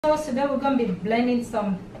So today we're going to be blending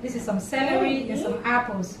this is some celery and some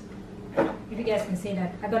apples. If you guys can see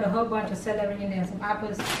that. I got a whole bunch of celery in there, some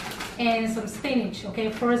apples and some spinach, okay,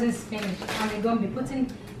 frozen spinach. And we're going to be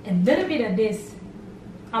putting a little bit of this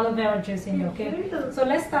aloe vera juice in there, okay? So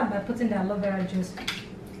let's start by putting the aloe vera juice.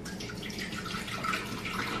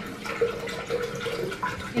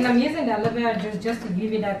 And I'm using the aloe vera juice just to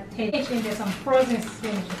give you that taste. And there's some frozen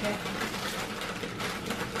spinach, okay?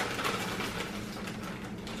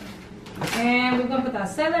 And we're going to put our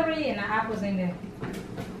celery and our apples in there.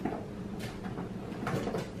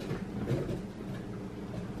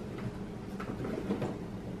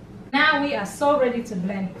 Now we are so ready to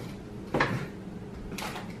blend.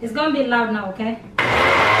 It's going to be loud now, okay?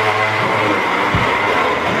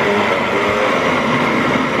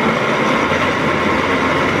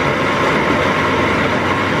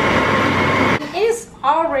 It is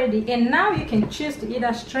already, and now you can choose to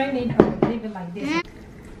either strain it or leave it like this.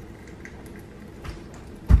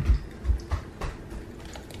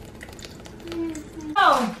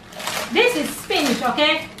 So this is spinach,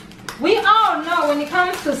 okay? We all know when it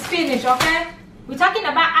comes to spinach, okay, we're talking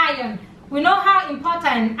about iron. We know how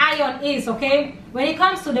important iron is, okay, when it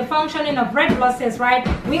comes to the functioning of red blood cells, right?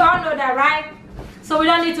 We all know that, right? So we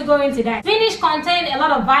don't need to go into that. Spinach contains a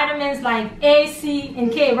lot of vitamins like A, C,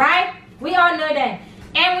 and K, right? We all know that.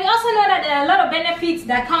 And we also know that there are a lot of benefits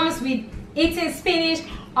that comes with eating spinach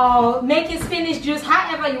or making spinach juice,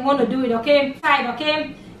 however you want to do it, okay?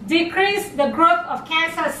 Okay? Decrease the growth of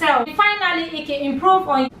cancer cells. And finally, it can improve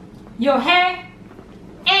on your hair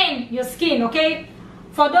and your skin, okay?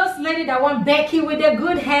 For those ladies that want Becky with their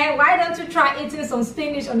good hair, why don't you try eating some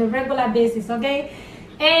spinach on a regular basis, okay?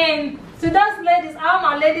 And to those ladies, all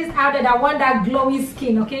my ladies out there that want that glowy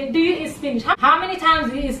skin, okay? Do you eat spinach? How many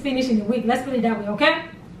times do you eat spinach in a week? Let's put it that way, okay?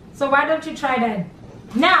 So why don't you try that?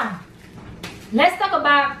 Now, let's talk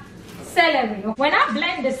about celery. When I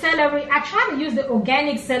blend the celery, I try to use the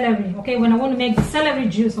organic celery, okay, when I want to make the celery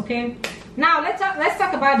juice, okay? Now let's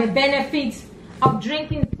talk about the benefits of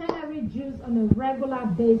drinking celery juice on a regular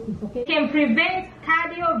basis, okay? It can prevent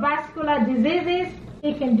cardiovascular diseases,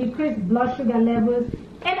 it can decrease blood sugar levels,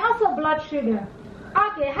 and also blood sugar.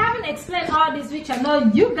 Okay, having explained all this, which I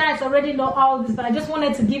know you guys already know all this, but I just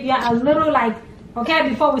wanted to give you a little okay,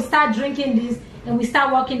 before we start drinking this and we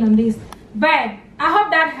start working on this. But I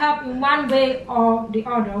hope that helped in one way or the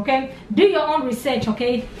other, okay? Do your own research,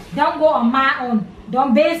 okay? Don't go on my own.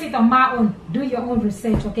 Don't base it on my own. Do your own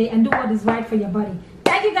research, okay? And do what is right for your body.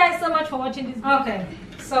 Thank you guys so much for watching this. Okay,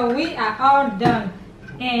 so we are all done.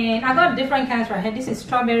 And I got different kinds right here. This is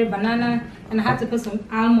strawberry, banana, and I have to put some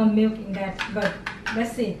almond milk in that. But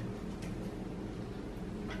let's see.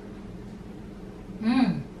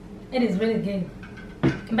 It is really good.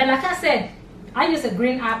 But like I said, I use a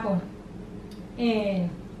green apple and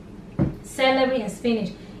celery and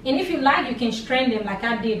spinach, and if you like, you can strain them like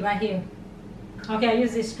I did right here. Okay, I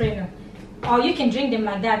use this strainer, or you can drink them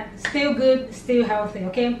like that. Still good, still healthy,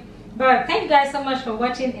 okay? But thank you guys so much for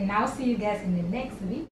watching, and I'll see you guys in the next video.